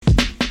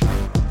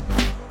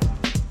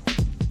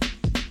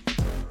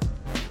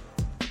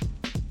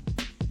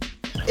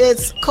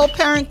It's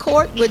Co-Parent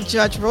Court with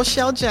Judge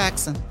Rochelle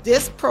Jackson.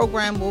 This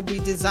program will be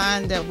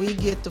designed that we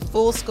get the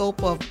full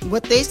scope of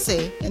what they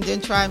say and then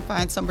try and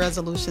find some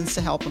resolutions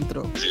to help them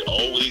through. It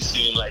always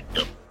seems like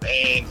the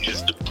man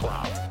is the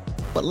problem.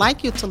 Would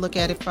like you to look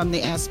at it from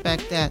the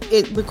aspect that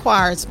it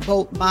requires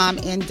both mom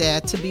and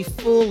dad to be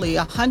fully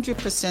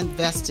 100%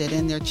 vested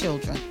in their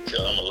children.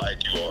 Tell them I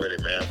like you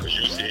already, man, because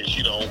you said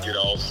you don't get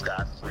all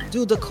scot-free.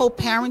 Do the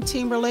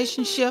co-parenting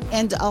relationship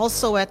and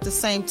also at the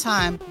same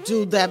time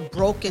do that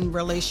broken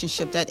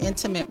relationship, that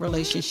intimate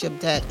relationship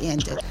that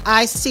ended.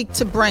 I seek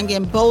to bring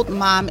in both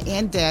mom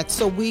and dad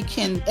so we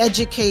can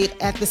educate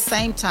at the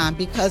same time,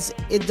 because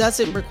it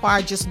doesn't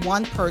require just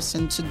one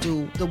person to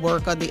do the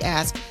work or the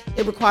ask.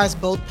 It requires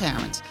both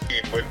parents.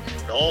 But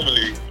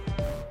normally,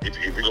 if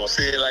you're going to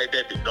say it like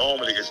that, then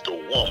normally it's the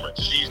woman.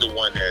 She's the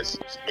one that's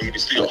maybe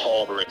still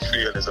harboring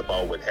feelings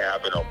about what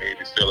happened, or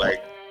maybe feel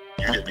like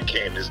you just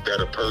became this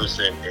better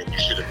person and you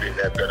should have been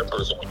that better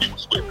person when you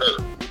was with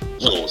her.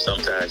 So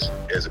sometimes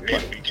as a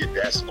man, we get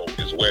that smoke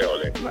as well.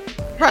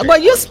 Right. Well,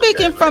 you're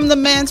speaking from the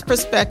man's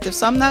perspective,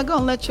 so I'm not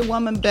going to let your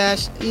woman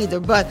bash either.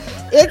 But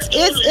it's.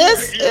 I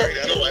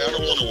don't want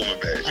a woman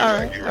bash.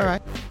 All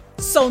right.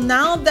 So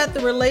now that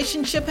the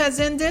relationship has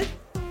ended,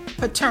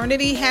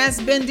 paternity has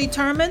been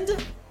determined,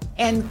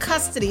 and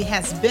custody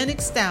has been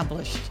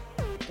established,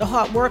 the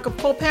hard work of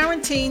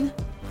co-parenting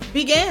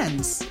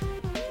begins.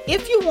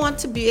 If you want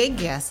to be a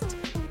guest,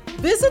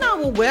 visit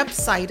our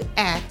website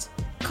at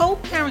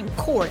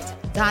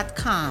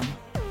coparentcourt.com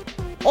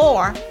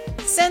or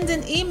send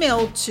an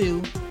email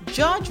to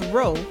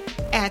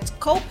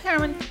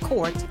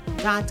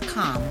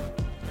judgerowe@coparentcourt.com.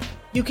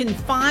 You can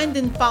find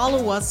and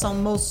follow us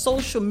on most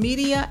social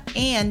media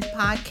and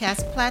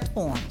podcast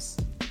platforms.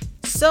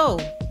 So,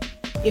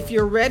 if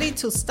you're ready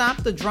to stop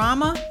the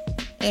drama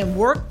and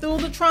work through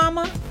the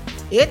trauma,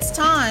 it's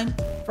time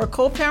for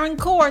Co-Parent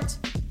Court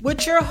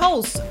with your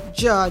host,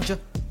 Judge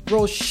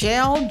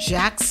Rochelle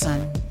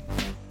Jackson.